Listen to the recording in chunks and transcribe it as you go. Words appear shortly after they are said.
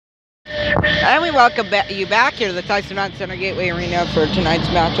And we welcome you back here to the Tyson Mountain Center Gateway Arena for tonight's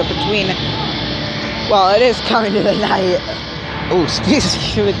matchup between, well, it is coming to the night,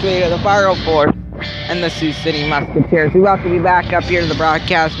 between the Faro Force and the Sioux City Musketeers. We welcome you back up here to the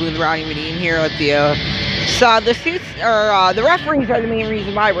broadcast booth. Ronnie Medine here with you. So the referees are the main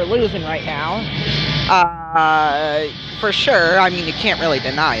reason why we're losing right now. For sure. I mean, you can't really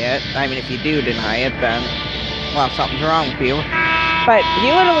deny it. I mean, if you do deny it, then, well, something's wrong with you. But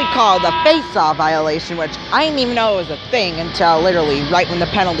he literally called a face-off violation, which I didn't even know it was a thing until literally right when the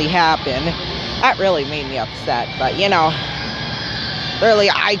penalty happened. That really made me upset. But, you know, literally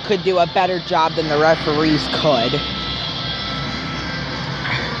I could do a better job than the referees could.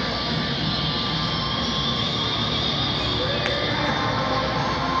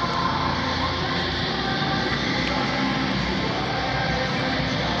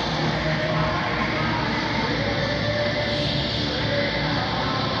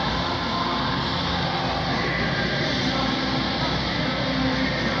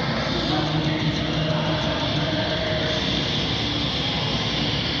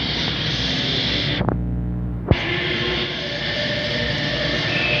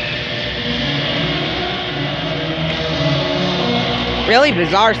 Really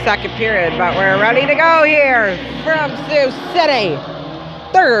bizarre second period, but we're ready to go here from Sioux City.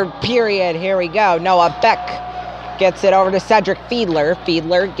 Third period, here we go. Noah Beck gets it over to Cedric Fiedler.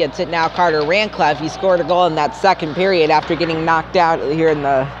 Fiedler gets it now. Carter Rancliffe. He scored a goal in that second period after getting knocked out here in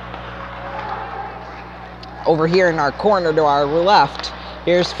the over here in our corner to our left.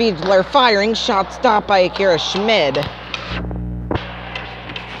 Here's Fiedler firing. Shot stopped by Akira Schmid.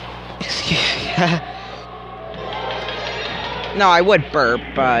 Excuse me. No, I would burp,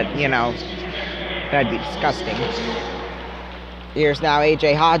 but, you know, that'd be disgusting. Here's now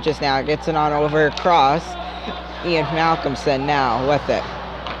AJ Hodges now. Gets it on over across. Ian Malcolmson now with it.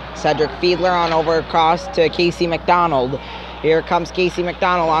 Cedric Fiedler on over across to Casey McDonald. Here comes Casey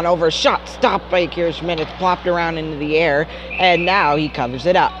McDonald on over. Shot stopped by Akira Schmidt. It's plopped around into the air. And now he covers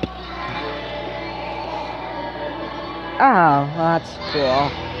it up. Oh, that's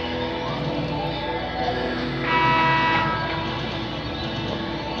cool.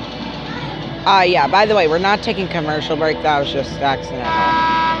 Yeah, by the way, we're not taking commercial break. That was just accidental.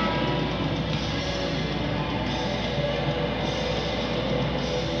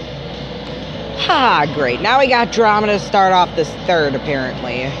 Ha, great. Now we got drama to start off this third,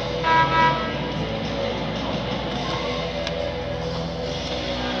 apparently.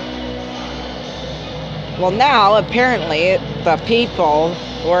 Well, now, apparently, the people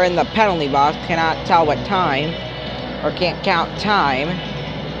who are in the penalty box cannot tell what time, or can't count time,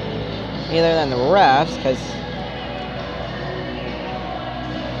 either than the refs, because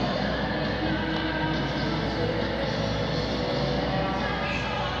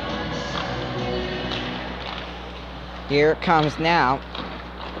here it comes now.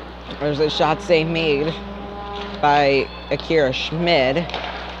 There's a shot save made by Akira Schmid.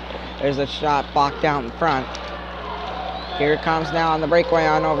 There's a shot blocked out in front. Here it comes now on the breakaway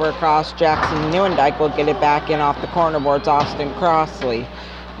on over across. Jackson Neuendijk will get it back in off the corner boards. Austin Crossley.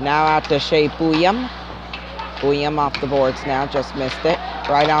 Now out to Shea Bouillum. Bouillum off the boards now, just missed it.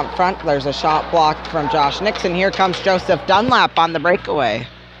 Right out front, there's a shot blocked from Josh Nixon. Here comes Joseph Dunlap on the breakaway.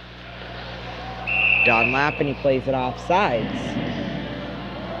 Dunlap, and he plays it off sides.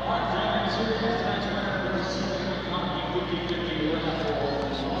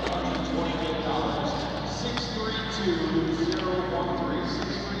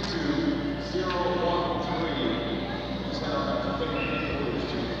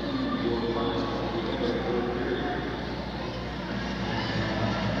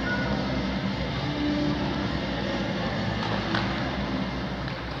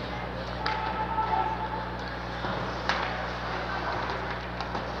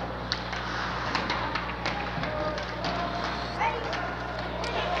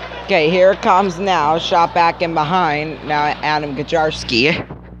 Okay, here it comes now. Shot back in behind. Now Adam Gajarski.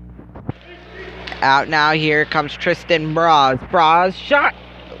 Out now. Here comes Tristan Braz. Braz shot.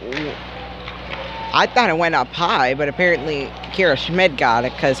 I thought it went up high, but apparently Kira Schmid got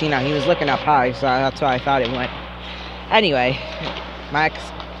it because, you know, he was looking up high, so that's why I thought it went. Anyway, Max.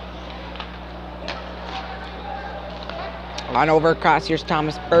 On over across, here's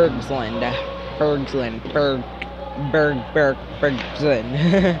Thomas Bergslund. Bergslund.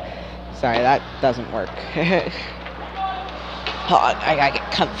 Sorry, that doesn't work. Hold on, I gotta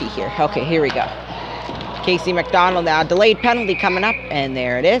get comfy here. Okay, here we go. Casey McDonald now. Delayed penalty coming up, and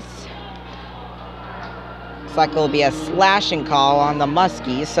there it is. Looks like it'll be a slashing call on the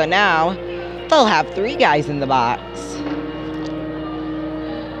Muskies. So now they'll have 3 guys in the box.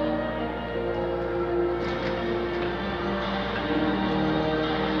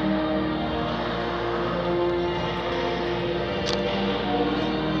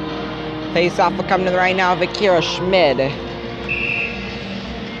 Face off will come to the right now of Akira Schmid.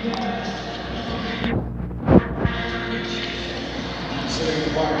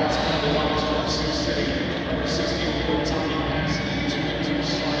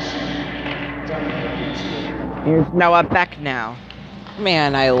 Here's Noah Beck now.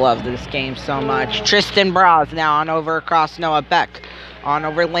 Man, I love this game so much. Tristan Braz now on over across Noah Beck. On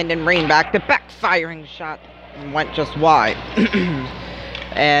over Lyndon Breen. Back to Beck. Firing shot. Went just wide.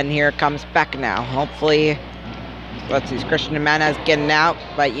 And here comes Beck now. Hopefully, let's see, Christian Jimenez getting out.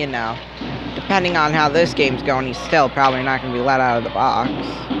 But, you know, depending on how this game's going, he's still probably not going to be let out of the box.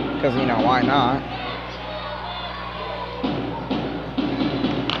 Because, you know, why not?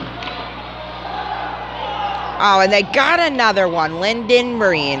 Oh, and they got another one. Lyndon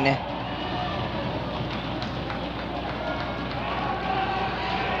Breen.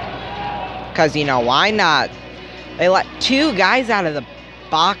 Because, you know, why not? They let 2 guys out of the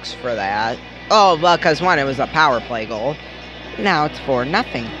box for that. Oh, well, because one, it was a power play goal. Now it's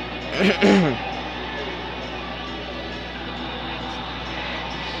 4-0.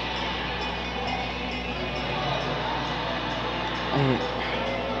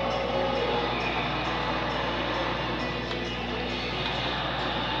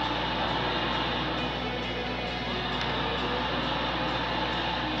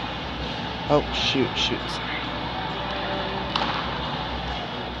 Oh, shoot.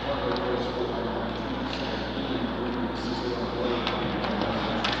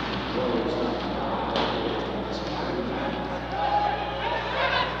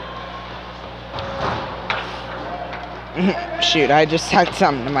 Shoot, I just said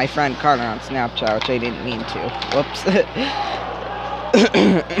something to my friend Carter on Snapchat, which I didn't mean to. Whoops.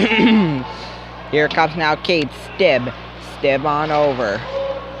 Here comes now Cade Stibb. Stibb on over.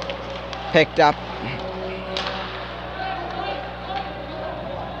 Picked up.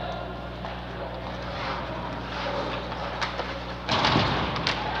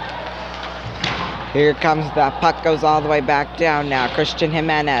 Here comes the puck, goes all the way back down now. Christian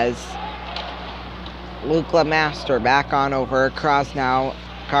Jimenez. Luke Lemaster back on over across now.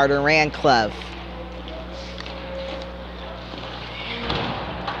 Carter Rancliffe.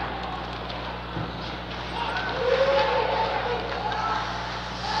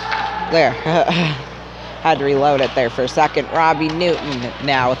 There. Had to reload it there for a second. Robbie Newton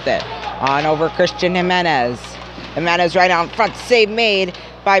now with it. On over Christian Jimenez. Jimenez right out in front. Save made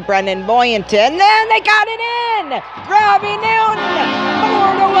by Brendan Boynton. And then they got it in! Robbie Newton!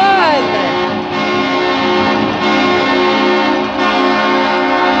 4-1!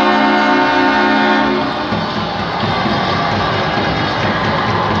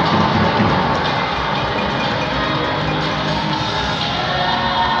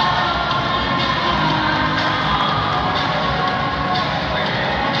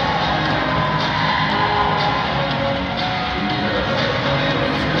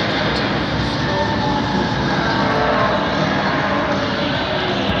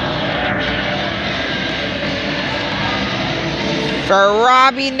 For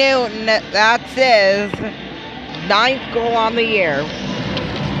Robbie Newton, that's his 9th goal on the year.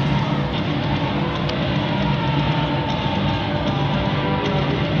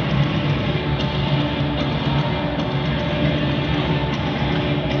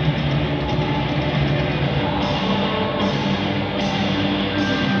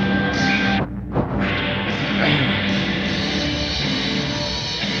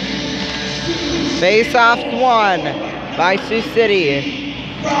 Face-off won by Sioux City.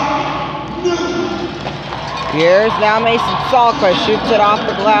 Here's now Mason Salquist, shoots it off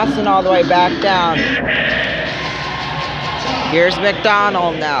the glass and all the way back down. Here's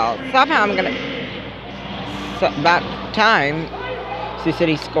McDonald now. Somehow I'm gonna... about time Sioux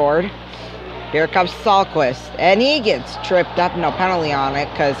City scored. Here comes Salquist, and he gets tripped up. No penalty on it,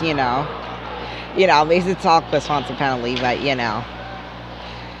 because, you know, Mason Salquist wants a penalty, but, you know.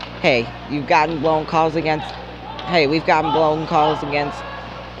 Hey, you've gotten blown calls against... Hey, we've gotten blown calls against...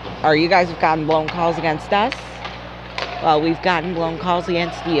 Or you guys have gotten blown calls against us? Well, we've gotten blown calls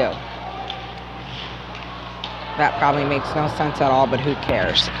against you. That probably makes no sense at all, but who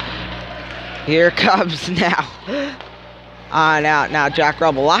cares? Here comes now. On out now, Jack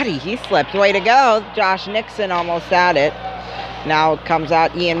Robilotti. He slipped. Way to go. Josh Nixon almost had it. Now comes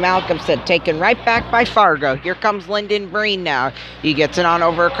out Ian Malcolmson, taken right back by Fargo. Here comes Lyndon Breen now. He gets it on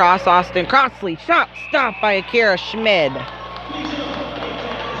over across Austin Crossley. Shot stopped by Akira Schmid.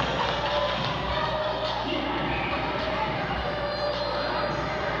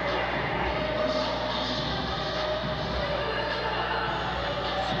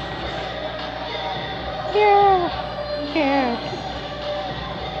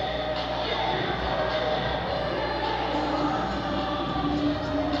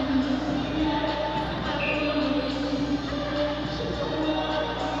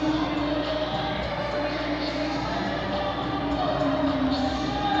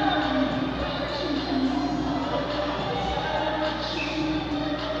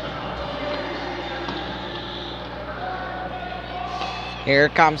 Here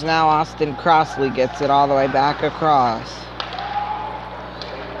comes now Austin Crossley, gets it all the way back across.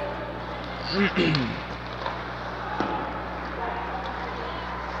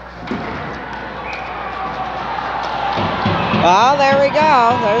 Well, there we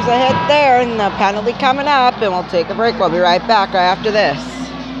go. There's a hit there, and the penalty coming up, and we'll take a break. We'll be right back right after this.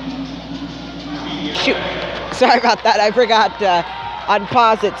 Shoot. Sorry about that. I forgot to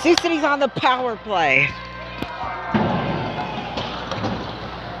unpause it. Sioux City's on the power play.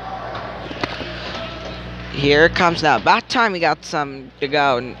 Here it comes now. About time we got some to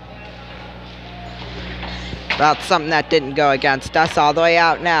go. About something that didn't go against us. All the way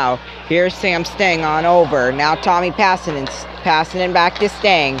out now. Here's Sam Stang on over. Now Tommy passing in back to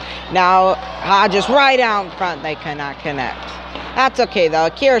Stang. Now Hodges right out in front. They cannot connect. That's okay though.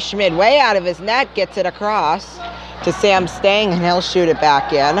 Akira Schmid way out of his net gets it across to Sam Stang, and he'll shoot it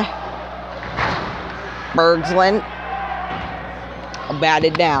back in. Bergslin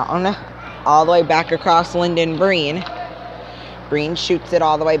batted down. All the way back across Lyndon Breen. Breen shoots it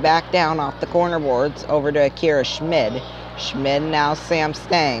all the way back down off the corner boards over to Akira Schmid. Schmid now Sam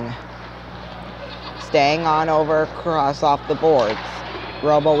Stang. Stang on over across off the boards.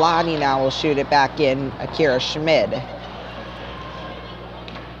 Robolani now will shoot it back in. Akira Schmid.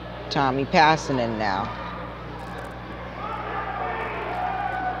 Tommy passing in now.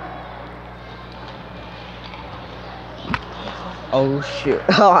 Oh shoot.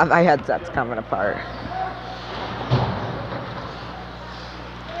 Oh, my headset's coming apart.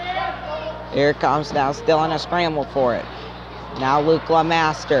 Here it comes now, still in a scramble for it. Now Luke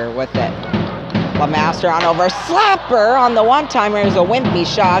LeMaster with it. LeMaster on over. Slapper on the one-timer. Is a wimpy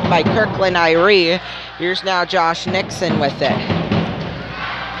shot by Kirkland Irie. Here's now Josh Nixon with it.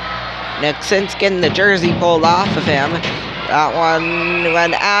 Nixon's getting the jersey pulled off of him. That one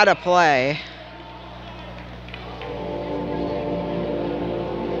went out of play.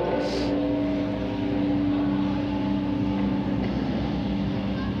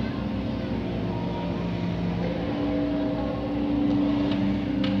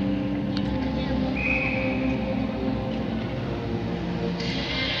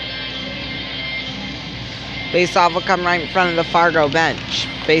 Face-off will come right in front of the Fargo bench.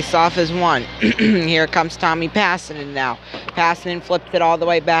 Face-off is one. Here comes Tommy Passinen now. Passinen flips it all the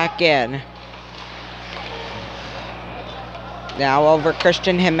way back in. Now over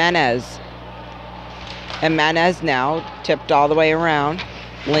Christian Jimenez. Jimenez now tipped all the way around.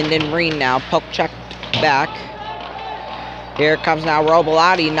 Lyndon Breen now poke checked back. Here comes now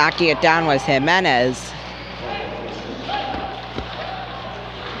Robolati knocking it down with Jimenez.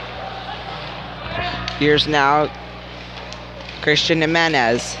 Here's now Christian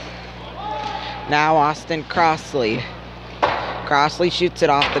Jimenez. Now Austin Crossley. Crossley shoots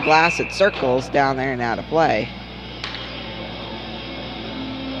it off the glass. It circles down there and out of play.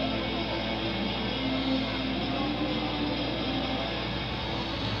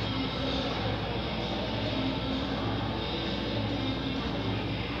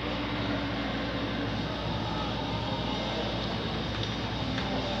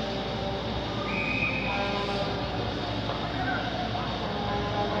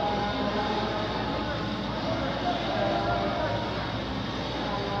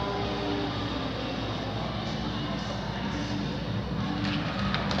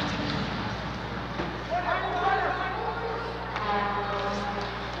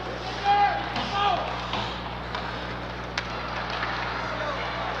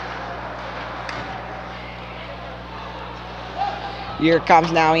 Here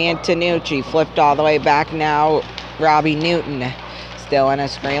comes now Antonucci, flipped all the way back now. Robbie Newton, still in a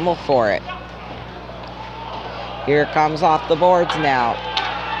scramble for it. Here comes off the boards now.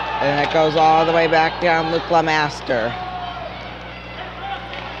 And it goes all the way back down Luke LeMaster.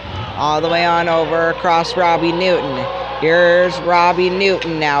 All the way on over across Robbie Newton. Here's Robbie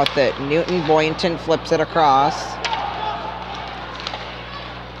Newton now with it. Newton Boynton flips it across.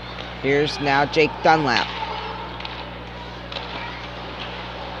 Here's now Jake Dunlap.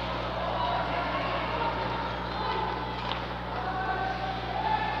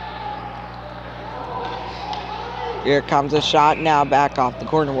 Here comes a shot now back off the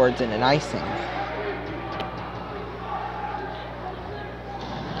corner boards and an icing.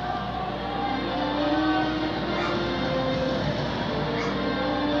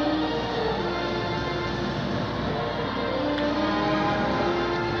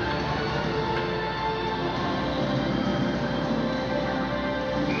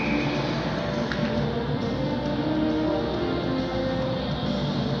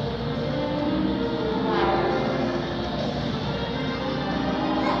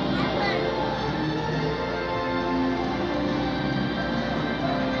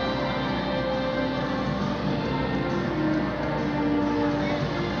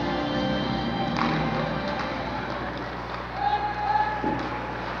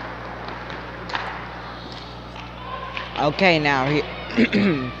 Okay, now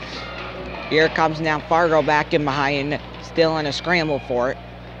here comes now Fargo back in behind, still in a scramble for it.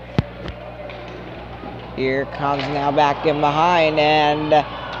 Here comes now back in behind, and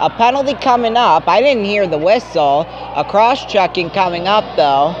a penalty coming up. I didn't hear the whistle. A cross-checking coming up,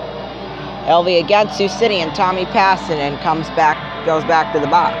 though. It'll be against Sioux City, and Tommy Passinen goes back to the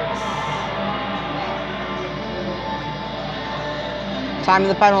box. Time of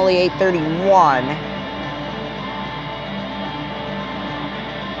the penalty, 8:31.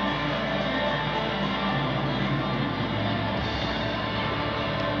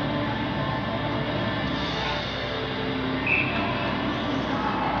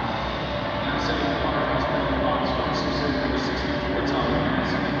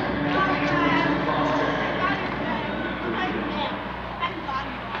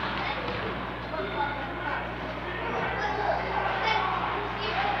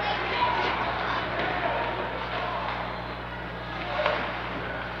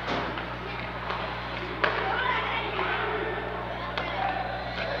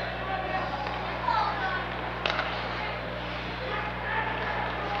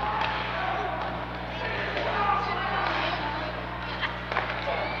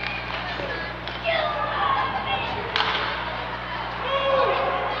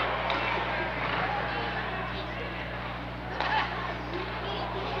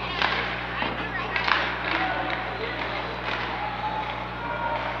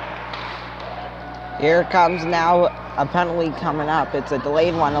 Here comes now a penalty coming up. It's a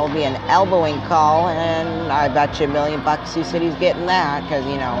delayed one. It'll be an elbowing call, and I bet you $1,000,000 Sioux City's getting that, because,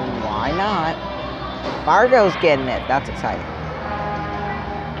 you know, why not? Fargo's getting it. That's exciting.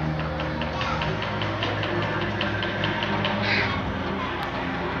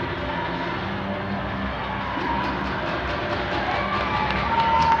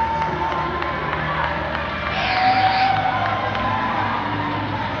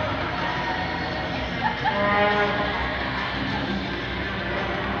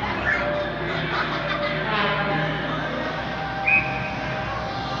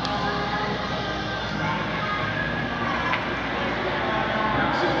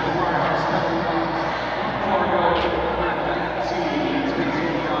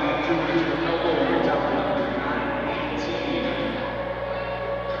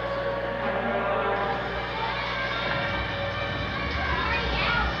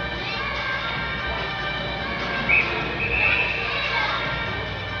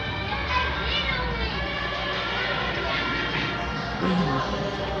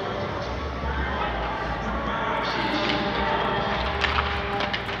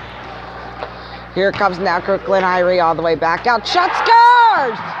 Here comes now Kirkland Irie all the way back out. Shot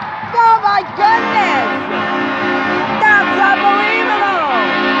scores! Oh my goodness! That's unbelievable!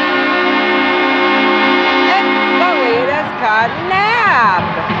 It's Felita's Knab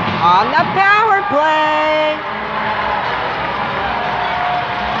on the power play.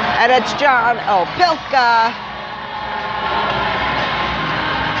 And it's John Opilka.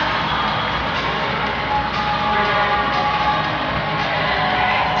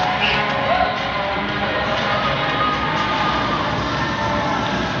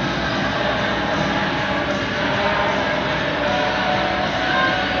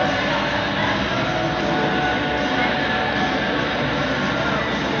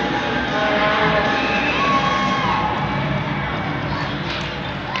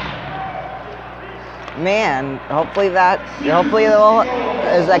 Man, hopefully is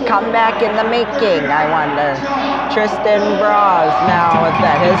a comeback in the making, I wonder. Tristan Bras now with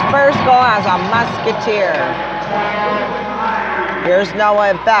that. His first goal as a Musketeer. Here's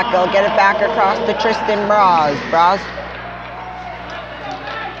Noah Beck. He'll get it back across to Tristan Bras.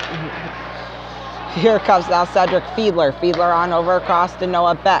 Here comes now Cedric Fiedler. Fiedler on over across to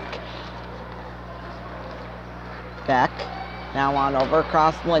Noah Beck. Beck now on over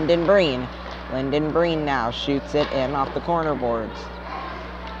across Lyndon Breen. Lyndon Breen now shoots it in off the corner boards.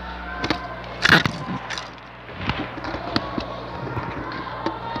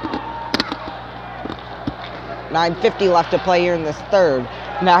 .950 left to play here in this third.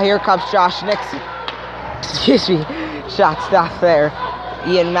 Now here comes Josh Nixon. Excuse me. Shot stop there.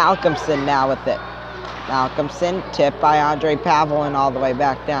 Ian Malcolmson now with it. Malcolmson tipped by Andre Pavelin all the way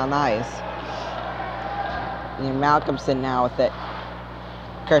back down the ice. Ian Malcolmson now with it.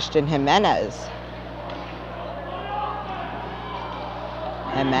 Christian Jimenez.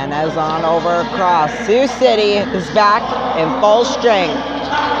 Jimenez on over across. Sioux City is back in full strength.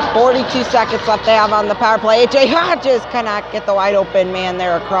 42 seconds left they have on the power play. AJ Hodges cannot get the wide open man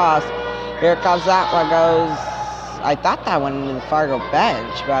there across. Here comes that one goes. I thought that went into the Fargo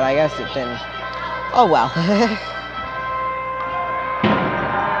bench, but I guess it didn't. Oh well.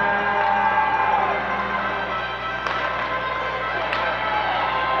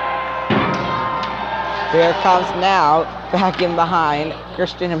 Here comes now, back in behind,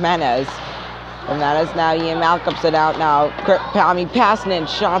 Christian Jimenez. And that is now Ian Malcolm's it out now. Passing in,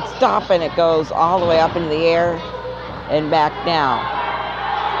 shot stopping. It goes all the way up into the air and back down.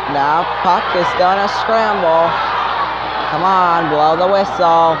 Now puck is done a scramble. Come on, blow the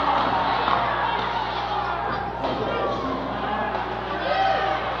whistle.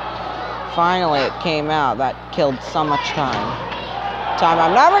 Finally, it came out. That killed so much time.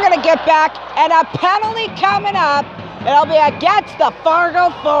 I'm never going to get back, and a penalty coming up. It'll be against the Fargo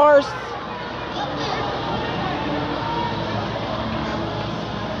Force.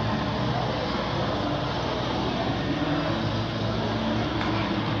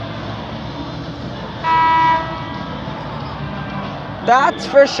 That's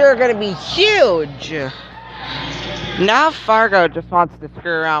for sure going to be huge. Now Fargo just wants to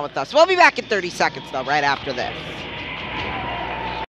screw around with us. We'll be back in 30 seconds, though, right after this.